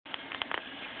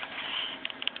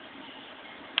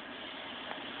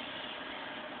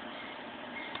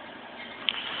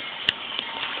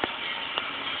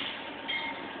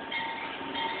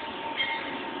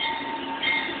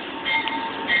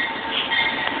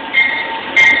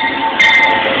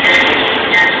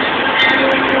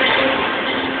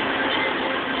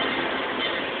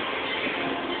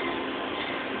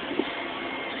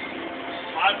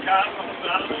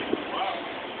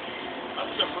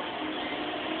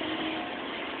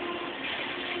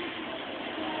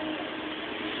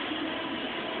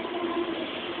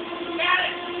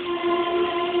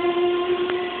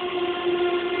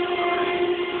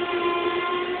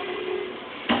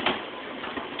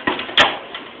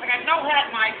no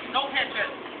hat, Mike. No pictures.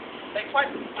 They put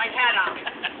my hat on.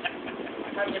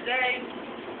 Have a good day.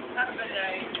 Have a good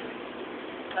day.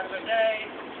 Have a good day.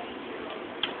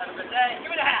 Have a good day.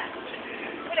 Give me the hat.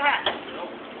 Give me the hat.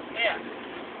 Here.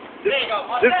 There you go.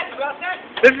 All set? You all set?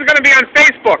 This is going to be on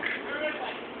Facebook.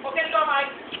 Okay, go,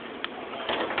 Mike.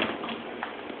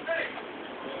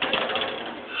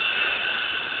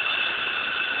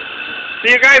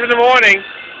 See you guys in the morning.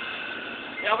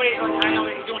 I know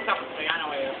he's doing something for me. I know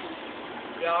he is.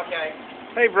 Yeah, okay.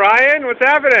 Hey, Brian, what's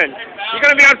happening? You're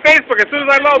going to be on Facebook as soon as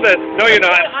I load this. No, you're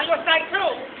not. On your site, too.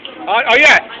 Oh,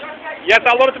 yes. Yes,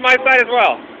 I'll load it to my site as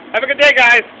well. Have a good day,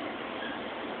 guys.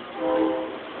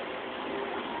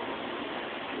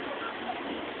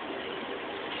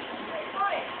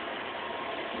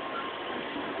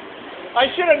 I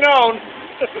should have known.